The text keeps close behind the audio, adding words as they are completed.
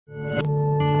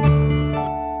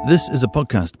This is a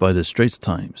podcast by the Straits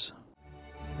Times.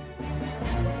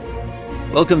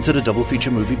 Welcome to the Double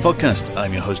Feature Movie Podcast.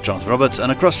 I'm your host, Jonathan Roberts,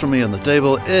 and across from me on the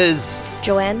table is...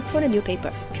 Joanne from the new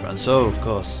paper. Joanne, so, of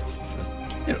course.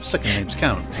 You know, second names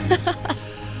count.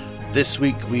 This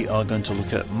week we are going to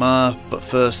look at Ma, but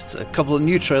first, a couple of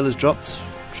new trailers dropped.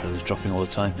 Trailers dropping all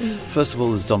the time. First of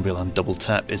all, is Zombieland Double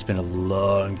Tap. It's been a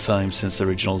long time since the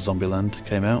original Zombieland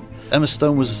came out. Emma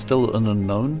Stone was still an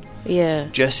unknown. Yeah.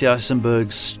 Jesse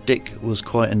Eisenberg's stick was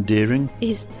quite endearing.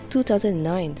 It's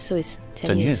 2009, so it's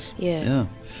 10 years. Yeah.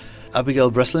 Abigail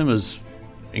Breslin was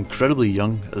incredibly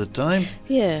young at the time.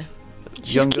 Yeah.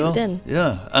 She's Young cute girl. then.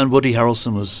 Yeah. And Woody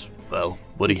Harrelson was, well,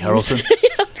 Woody Harrelson.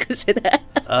 I was going to say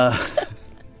that.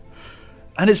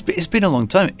 And it's been a long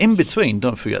time. In between,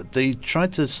 don't forget, they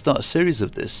tried to start a series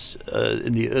of this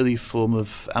in the early form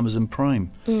of Amazon Prime.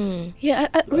 Yeah,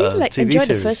 I really TV enjoyed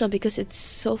series. the first one because it's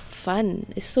so fun.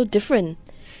 It's so different.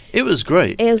 It was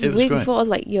great. It was way great. before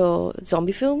like your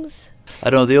zombie films.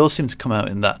 I don't know, they all seem to come out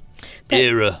in that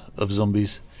era of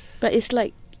zombies. But it's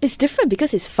like, it's different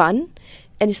because it's fun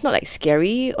and it's not like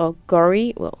scary or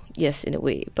gory. Well, yes, in a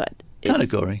way, but Kind of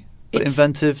gory, but it's-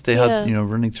 inventive. They yeah. had,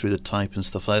 running through the type and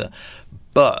stuff like that.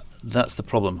 But that's the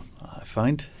problem, I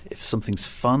find. If something's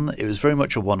fun, it was very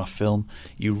much a one-off film.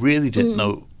 You really didn't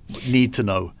need to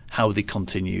know how they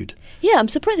continued. Yeah, I'm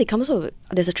surprised it comes over.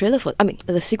 There's a trailer for,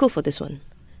 the sequel for this one.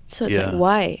 So it's Yeah. like,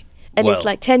 why? And Well, it's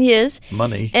like 10 years.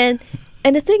 Money. And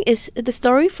the thing is, the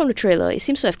story from the trailer, it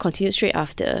seems to have continued straight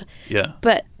after. Yeah.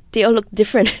 But they all look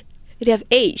different. They have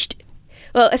aged.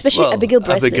 Well, especially Abigail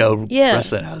Breslin. Abigail yeah.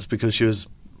 Breslin has, because she was,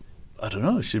 I don't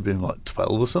know, she'd been like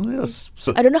 12 or something.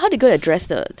 So I don't know how they're going to address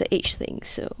the age thing.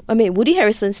 So, I mean, Woody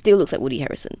Harrelson still looks like Woody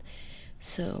Harrelson.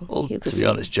 So, Well, he looks to the be same.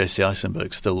 honest, Jesse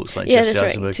Eisenberg still looks like Yeah, Jesse that's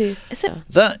Eisenberg. right, too. So,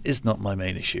 That is not my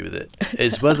main issue with it.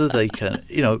 It's whether they can,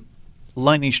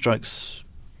 lightning strikes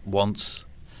once.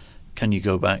 Can you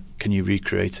go back? Can you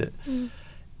recreate it?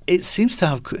 It seems to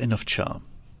have enough charm.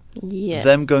 yeah.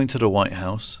 Them going to the White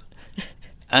House,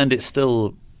 and it's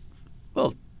still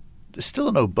an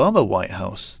Obama White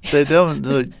House. They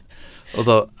don't.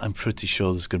 Although I'm pretty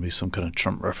sure there's going to be some kind of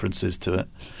Trump references to it.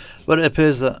 But it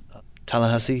appears that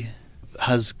Tallahassee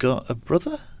has got a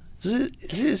brother.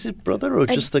 Is it brother or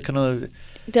just the kind of...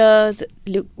 the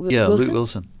Luke Wilson? Luke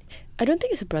Wilson. I don't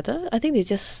think it's a brother. I think they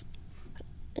just...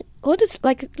 What is,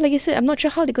 like you said, I'm not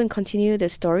sure how they're going to continue the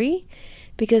story.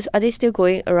 Because are they still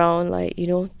going around,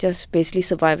 just basically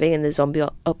surviving in the zombie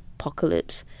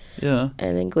apocalypse? Yeah.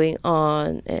 And then going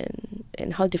on,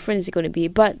 and how different is it going to be?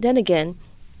 But then again,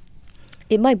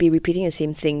 it might be repeating the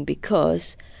same thing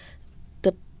because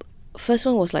the first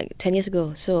one was like 10 years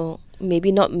ago. So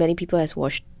maybe not many people has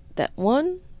watched that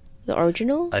one, the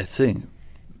original. I think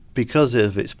because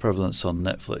of its prevalence on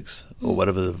Netflix or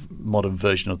whatever the modern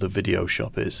version of the video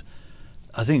shop is,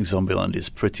 I think Zombieland is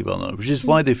pretty well known, which is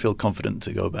why they feel confident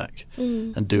to go back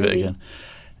and do it maybe. again.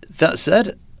 That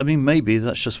said, I mean, maybe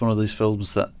that's just one of those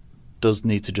films that does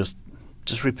need to just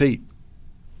repeat.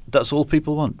 That's all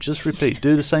people want. Just repeat.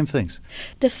 Do the same things.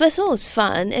 The first one was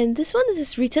fun, and this one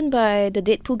is written by the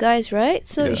Deadpool guys, right?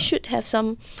 So Yeah. it should have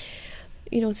some,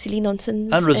 silly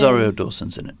nonsense. And Rosario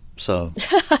Dawson's in it. So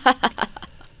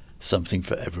something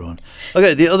for everyone.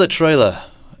 Okay, the other trailer,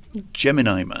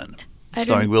 Gemini Man, I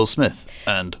starring don't- Will Smith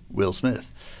and Will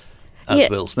Smith as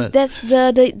Will Smith. That's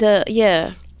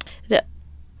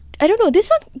I don't know. This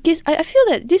one gives. I feel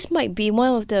that this might be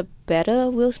one of the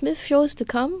better Will Smith shows to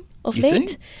come of You late.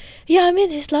 think? Yeah, I mean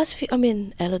his last few. I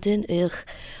mean Aladdin.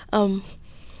 And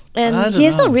I don't he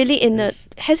is know. not really in a.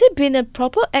 Has it been a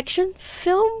proper action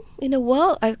film in a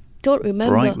while? I don't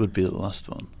remember. Bright would be the last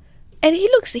one. And he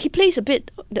plays a bit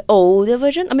the older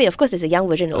version. I mean, of course, there's a young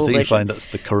version, and I old think you version. find that's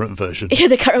the current version. Yeah,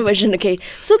 the current version. Okay,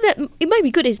 so that it might be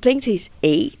good. That he's playing to his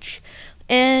age,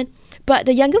 but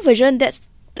the younger version, the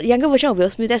younger version of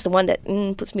Will Smith. That's the one that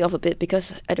puts me off a bit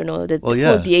because I don't know the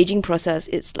whole de-aging process.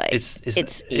 It's like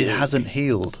it hasn't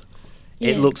healed.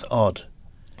 Yeah. It looks odd.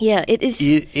 Yeah, it is.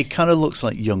 It kind of looks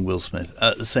like young Will Smith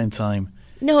at the same time.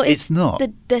 No, it's not.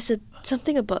 There's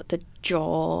something about the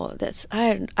jaw that's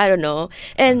I don't know.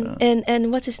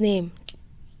 And what's his name?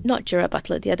 Not Gerard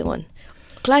Butler, the other one,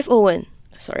 Clive Owen.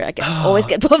 Sorry, I always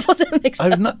get both of them mixed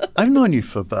up. I've known you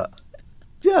for about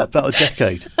a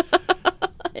decade,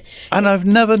 and I've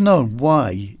never known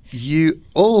why you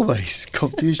always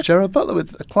confuse Gerard Butler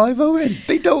with Clive Owen.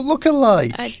 They don't look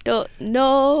alike. I don't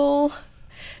know.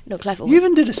 No, Clive Owen. You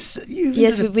even did a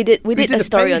we did a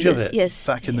story on page of this. it Yes,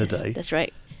 back in the day. That's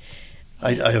right.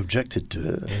 I objected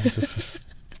to it.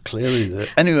 Clearly,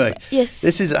 anyway. Yes.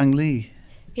 This is Ang Lee,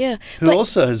 Yeah. who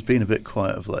also has been a bit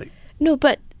quiet of late. No,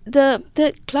 but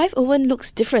the Clive Owen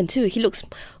looks different too. He looks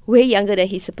way younger than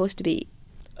he's supposed to be.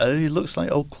 He looks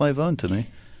like old Clive Owen to me.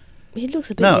 He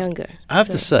looks a bit Now, younger. I have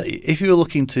to say, if you're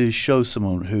looking to show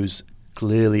someone who's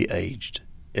clearly aged,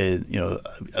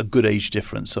 a good age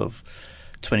difference of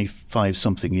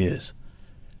 25-something years,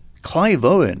 Clive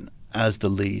Owen as the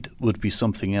lead would be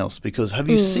something else. Because have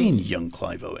you seen young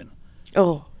Clive Owen?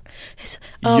 Oh.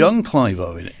 Young Clive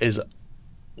Owen is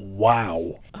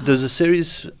wow. There's a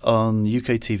series on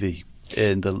UK TV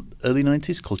in the early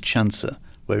 90s called Chancer,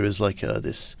 where it was like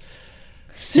this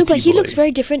city No, but he boy. looks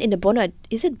very different in the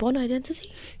Is it Born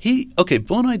Identity?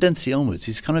 Born Identity onwards,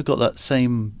 he's kind of got that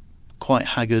same quite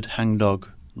haggard hangdog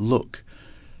look.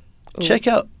 Oh. Check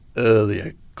out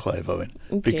earlier Clive Owen,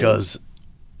 because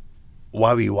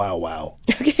wowie wow.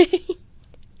 Okay.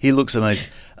 He looks amazing.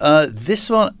 This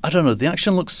one, I don't know, the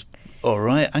action looks all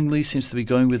right. Ang Lee seems to be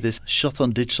going with this shot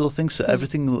on digital thing, so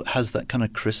everything has that kind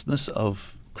of crispness, not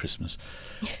Christmas,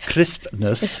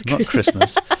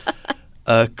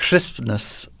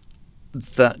 crispness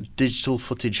that digital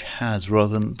footage has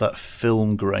rather than that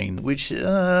film grain, which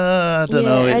I don't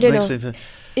know. I It don't makes know. me.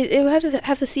 It will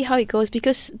have to see how it goes,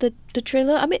 because the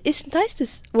trailer, I mean, it's nice to...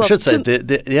 I should say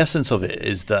the essence of it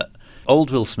is that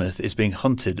old Will Smith is being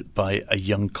hunted by a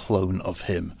young clone of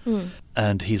him.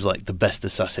 And he's like the best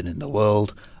assassin in the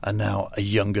world. And now a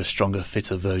younger, stronger,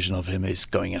 fitter version of him is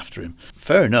going after him.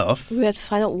 Fair enough. We have to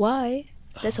find out why.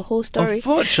 That's a whole story.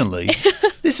 Unfortunately,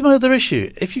 this is my other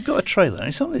issue. If you've got a trailer, and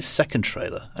it's only the second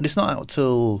trailer, and it's not out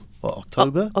till,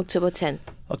 October? October 10th.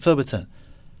 October 10th.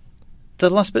 The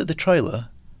last bit of the trailer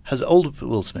has old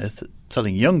Will Smith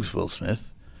telling young Will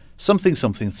Smith, something,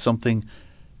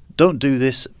 don't do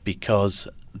this because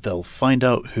they'll find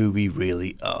out who we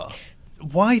really are.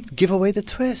 Why give away the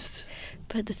twist?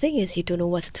 But the thing is, you don't know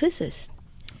what the twist is.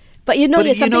 But you know,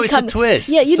 But you know it's a twist.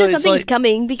 Yeah, you So know it's something is like-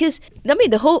 coming, because, I mean,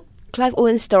 the whole Clive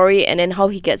Owen story, and then how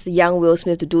he gets the young Will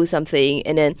Smith to do something,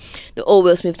 and then the old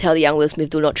Will Smith tell the young Will Smith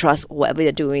do not trust whatever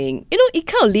they're doing. You know, it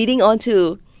kind of leading on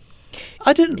to...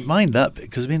 I didn't mind that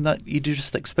because that you do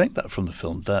just expect that from the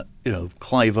film, that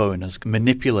Clive Owen has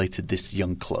manipulated this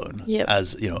young clone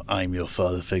as I'm your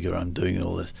father figure, I'm doing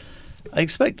all this. I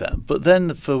expect that, but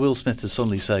then for Will Smith to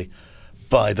suddenly say,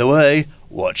 by the way,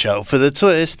 watch out for the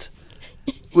twist,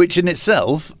 which in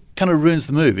itself kind of ruins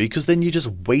the movie, because then you're just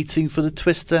waiting for the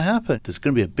twist to happen. There's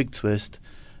going to be a big twist,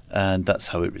 and that's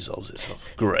how it resolves itself.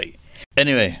 Great.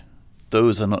 Anyway.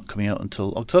 Those are not coming out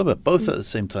until October, both at the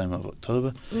same time of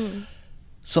October.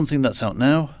 Something that's out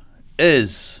now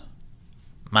is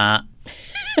Ma.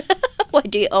 Why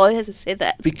do you always have to say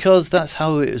that? Because that's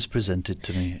how it was presented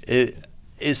to me. It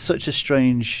is such a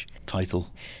strange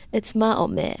title. It's Ma or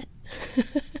Meh.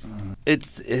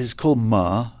 It is called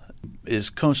Ma.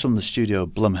 It comes from the studio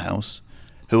Blumhouse,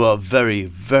 who are very,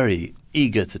 very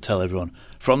eager to tell everyone.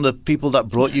 From the people that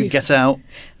brought you Get Out.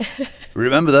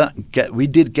 Remember that? We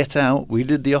did Get Out. We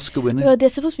did the Oscar winner. Well, they're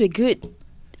supposed to be a good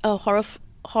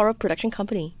horror production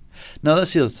company. Now,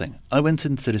 that's the other thing. I went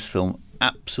into this film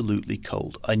absolutely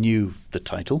cold. I knew the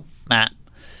title, Matt.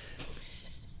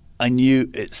 I knew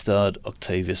it starred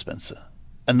Octavia Spencer.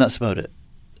 And that's about it.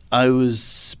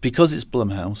 Because it's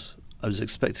Blumhouse, I was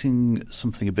expecting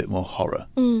something a bit more horror.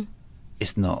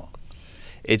 It's not.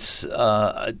 It's,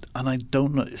 and I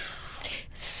don't know...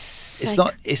 It's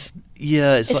not. It's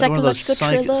like one of those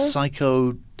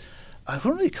psycho. I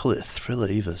wouldn't really call it a thriller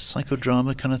either.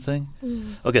 Psychodrama kind of thing.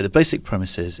 Okay, the basic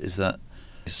premise is that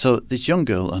this young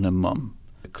girl and her mum,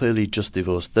 clearly just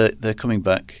divorced. They're coming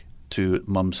back to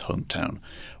mum's hometown,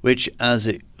 which, as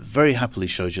it very happily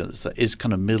shows you, is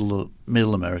kind of middle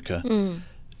America,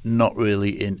 not really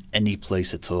in any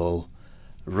place at all,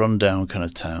 run down kind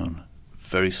of town,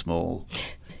 very small.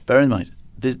 Bear in mind,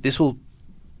 this will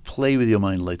play with your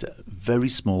mind later. Very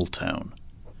small town.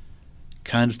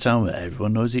 Kind of town where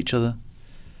everyone knows each other.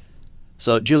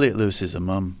 So Juliette Lewis is a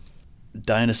mum.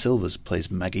 Diana Silvers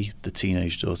plays Maggie, the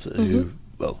teenage daughter, who,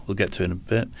 we'll get to in a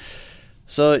bit.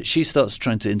 So she starts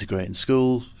trying to integrate in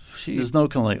school. There's no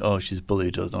kind of like, she's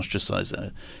bullied or ostracized.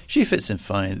 She fits in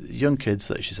fine. Young kids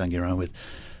that she's hanging around with.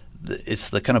 It's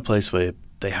the kind of place where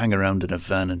they hang around in a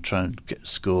van and try and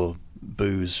score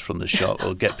booze from the shop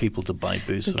or get people to buy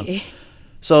booze for them.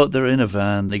 So they're in a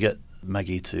van. They get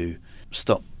Maggie to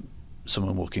stop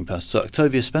someone walking past. So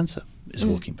Octavia Spencer is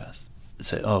walking past. They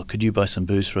say, could you buy some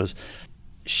booze for us?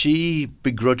 She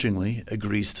begrudgingly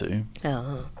agrees to.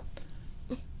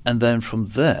 And then from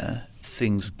there,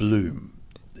 things bloom.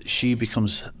 She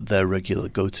becomes their regular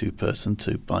go-to person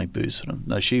to buy booze for them.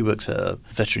 Now, she works at a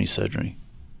veterinary surgery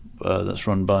that's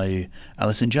run by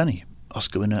Alison Janney,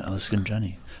 Oscar winner Alison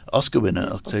Janney. Oscar winner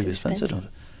Octavia Spencer.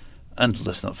 And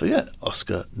let's not forget,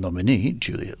 Oscar nominee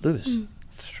Juliette Lewis.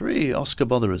 3 Oscar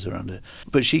botherers around her.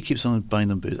 But she keeps on buying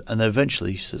them booze. And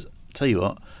eventually she says, tell you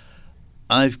what,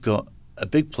 I've got a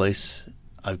big place.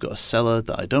 I've got a cellar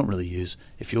that I don't really use.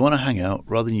 If you want to hang out,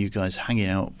 rather than you guys hanging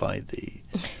out by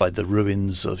the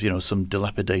ruins of, some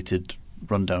dilapidated,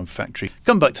 rundown factory,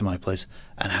 come back to my place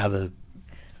and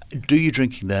do your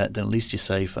drinking there, then at least you're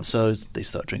safe. And so they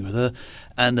start drinking with her,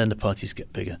 and then the parties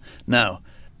get bigger. Now,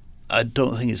 I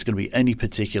don't think it's going to be any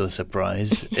particular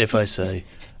surprise if I say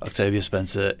Octavia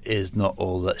Spencer is not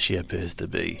all that she appears to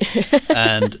be.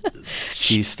 And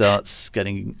she starts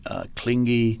getting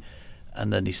clingy,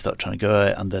 and then they start trying to go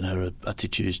out, and then her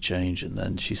attitudes change, and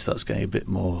then she starts getting a bit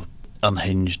more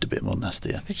unhinged, a bit more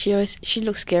nastier. But she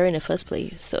looks scary in the first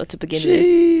place, so to begin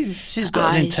with. She's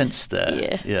got an intense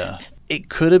stare. Yeah. It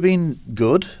could have been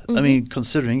good. I mean,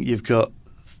 considering you've got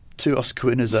 2 Oscar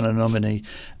winners and a nominee,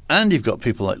 and you've got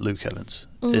people like Luke Evans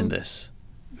in this,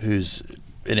 who's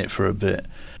in it for a bit.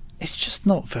 It's just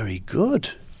not very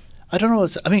good. I don't know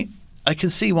I can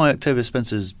see why Octavia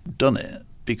Spencer's done it,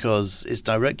 because it's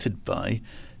directed by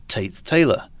Tate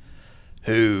Taylor,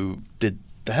 who did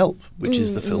The Help, which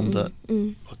is the film that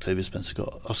Octavia Spencer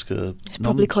got Oscar. It's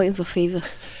probably calling for favour.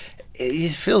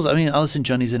 It feels. Alison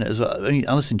Janney's in it as well.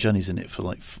 Alison Janney's in it for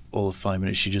like all of 5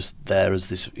 minutes. She's just there as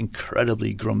this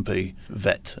incredibly grumpy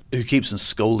vet who keeps on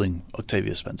scolding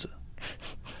Octavia Spencer.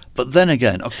 But then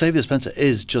again, Octavia Spencer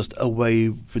is just away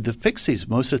with the pixies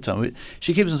most of the time.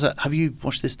 She keeps on saying, "Have you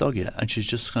watched this dog yet?" And she's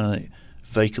just kind of like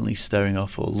vacantly staring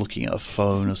off or looking at her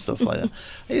phone or stuff like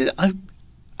that.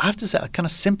 I have to say, I kind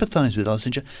of sympathise with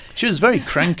Alison Janney. She was very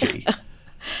cranky.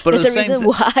 But there's a reason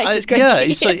why.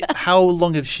 It's like, how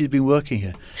long have she been working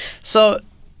here? So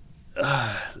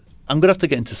I'm going to have to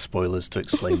get into spoilers to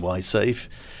explain why. So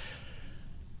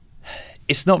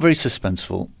it's not very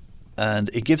suspenseful, and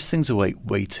it gives things away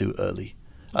way too early.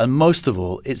 And most of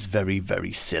all, it's very,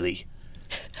 very silly.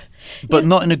 But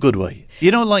not in a good way.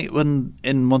 Like when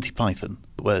in Monty Python,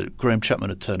 where Graham Chapman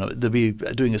would turn up, they'd be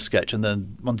doing a sketch, and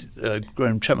then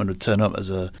Graham Chapman would turn up as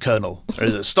a colonel.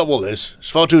 Stop all this. It's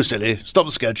far too silly. Stop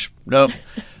the sketch. No.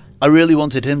 I really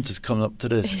wanted him to come up to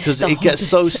this, because it gets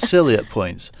so silly at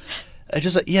points. I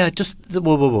just like,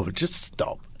 whoa, just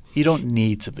stop. You don't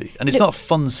need to be. And it's not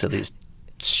fun silly. It's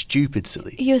stupid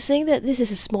silly. You're saying that this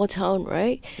is a small town,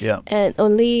 right? Yeah. And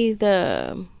only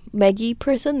the Maggie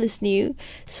person is new.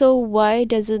 So why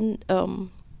doesn't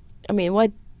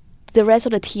why the rest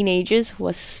of the teenagers who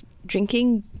was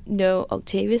drinking know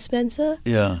Octavia Spencer?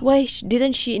 Yeah. Why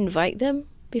didn't she invite them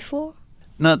before?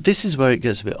 Now, this is where it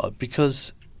gets a bit odd,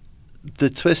 because the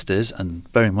twist is, and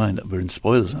bear in mind that we're in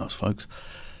spoilers now, folks,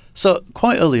 so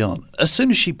quite early on, as soon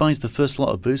as she buys the first lot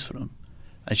of booze for them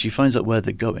and she finds out where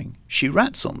they're going, she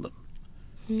rats on them.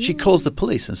 She calls the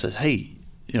police and says, hey,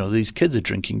 these kids are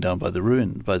drinking down by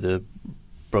the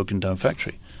broken down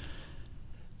factory.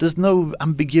 There's no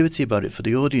ambiguity about it for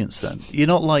the audience then. You're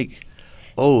not like,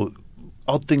 oh,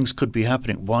 odd things could be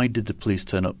happening. Why did the police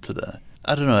turn up to there?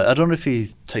 I don't know. I don't know if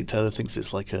Tate Taylor thinks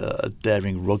it's like a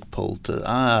daring rug pull to,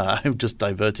 I've just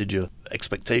diverted your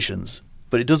expectations.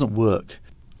 But it doesn't work.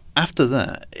 After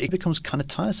that, it becomes kind of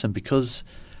tiresome, because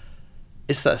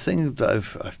it's that thing that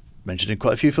I've mentioned in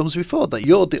quite a few films before, that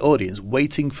you're the audience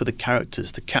waiting for the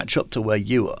characters to catch up to where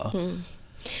you are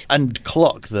and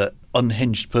clock that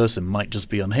unhinged person might just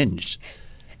be unhinged.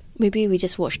 Maybe we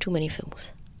just watch too many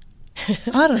films.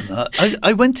 I don't know.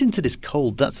 I went into this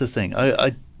cold. That's the thing.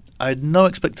 I had no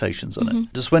expectations on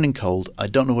it. Just went in cold. I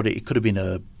don't know what it could have been.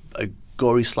 A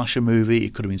gory slasher movie.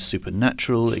 It could have been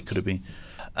supernatural. It could have been.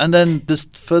 And then there's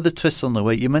further twists on the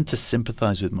way. You're meant to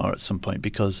sympathise with Mara at some point,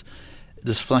 because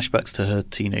there's flashbacks to her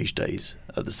teenage days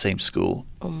at the same school.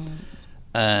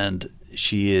 And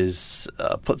she is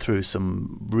put through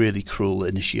some really cruel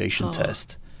initiation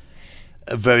test.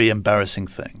 A very embarrassing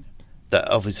thing that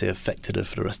obviously affected her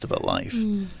for the rest of her life.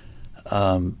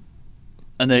 And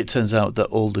then it turns out that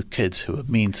all the kids who are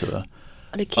mean to her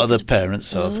are the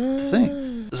parents of the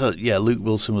thing. So, yeah, Luke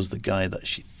Wilson was the guy that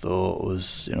she thought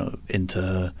was, into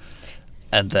her.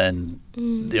 And then,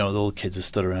 all the kids are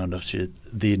stood around after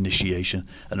the initiation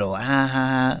and all,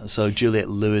 So Juliette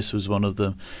Lewis was one of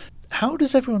them. How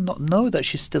does everyone not know that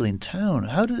she's still in town?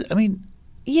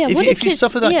 If you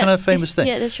suffer that kind of famous thing,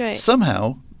 that's right.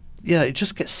 Somehow, it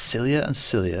just gets sillier and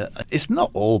sillier. It's not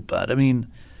all bad.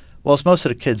 Whilst most of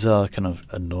the kids are kind of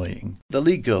annoying, the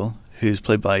lead girl, who's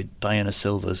played by Diana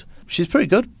Silvers, she's pretty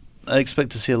good. I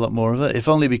expect to see a lot more of her, if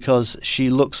only because she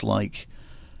looks like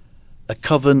a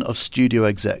coven of studio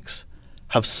execs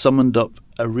have summoned up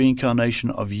a reincarnation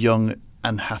of young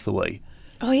Anne Hathaway.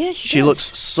 Oh yeah, she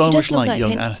looks so much like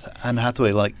young Anne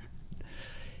Hathaway. Like,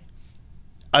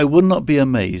 I would not be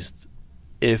amazed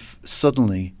if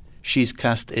suddenly she's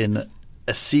cast in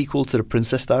a sequel to The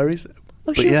Princess Diaries.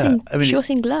 Oh, But she was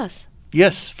in Glass.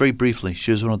 Yes, very briefly.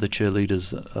 She was one of the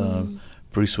cheerleaders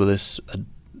Bruce Willis had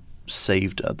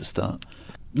saved at the start.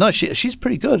 No, she's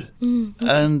pretty good. Okay,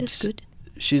 and that's good.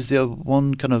 she's the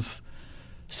one kind of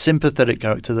sympathetic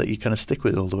character that you kind of stick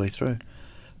with all the way through.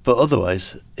 But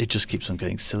otherwise, it just keeps on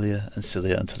getting sillier and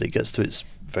sillier until it gets to its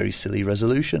very silly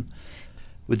resolution.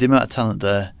 With the amount of talent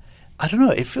there, I don't know,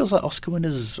 it feels like Oscar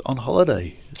winners on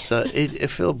holiday. So it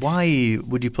feels, why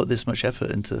would you put this much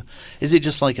effort into? Is it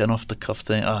just like an off-the-cuff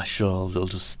thing? Sure, they'll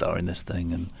just star in this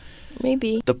thing. And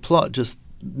Maybe. the plot just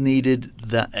needed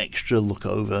that extra look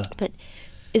over. But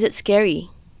is it scary?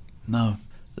 No.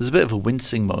 There's a bit of a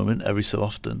wincing moment every so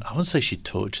often. I wouldn't say she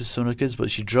tortures some of the kids, but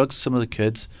she drugs some of the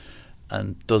kids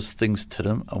and does things to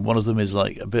them. And one of them is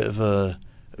like a bit of a,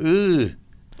 ooh.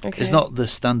 Okay. It's not the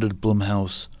standard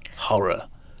Blumhouse horror.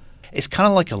 It's kind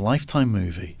of like a Lifetime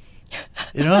movie.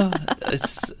 You know?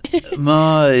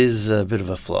 Ma is a bit of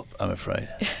a flop, I'm afraid.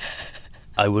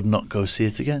 I would not go see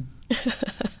it again.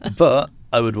 But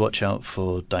I would watch out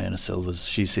for Diana Silvers.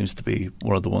 She seems to be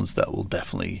one of the ones that will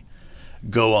definitely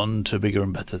go on to bigger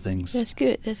and better things. That's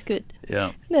good. That's good.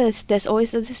 Yeah. There's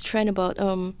always this trend about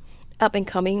up and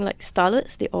coming like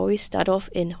starlets. They always start off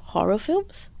in horror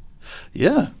films.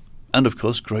 Yeah. And of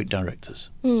course, great directors.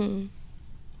 Hmm.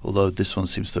 Although this one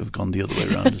seems to have gone the other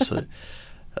way around. So,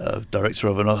 director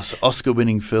of an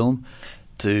Oscar-winning film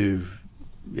to,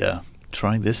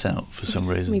 trying this out for some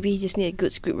reason. Maybe you just need a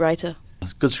good script writer.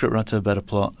 Good script writer, better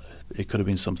plot. It could have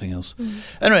been something else.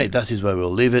 Anyway, that is where we'll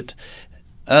leave it.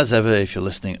 As ever, if you're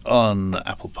listening on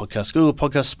Apple Podcasts, Google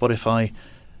Podcasts, Spotify,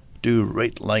 do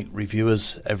rate, like, review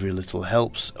us. Every little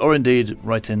helps. Or indeed,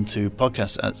 write into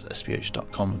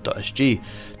podcast@sph.com.sg.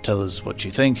 Tell us what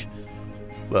you think.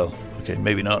 Well, okay,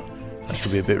 maybe not. That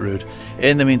could be a bit rude.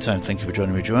 In the meantime, thank you for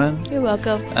joining me, Joanne. You're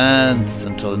welcome. And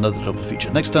until another double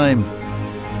feature next time,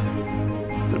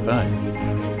 goodbye.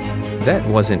 That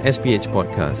was an SPH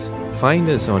podcast. Find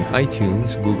us on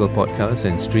iTunes, Google Podcasts,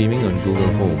 and streaming on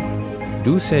Google Home.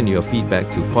 Do send your feedback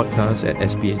to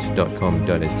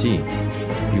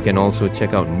podcast@sph.com.sg. You can also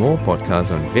check out more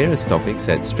podcasts on various topics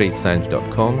at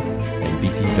straitstimes.com and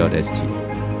bt.sg.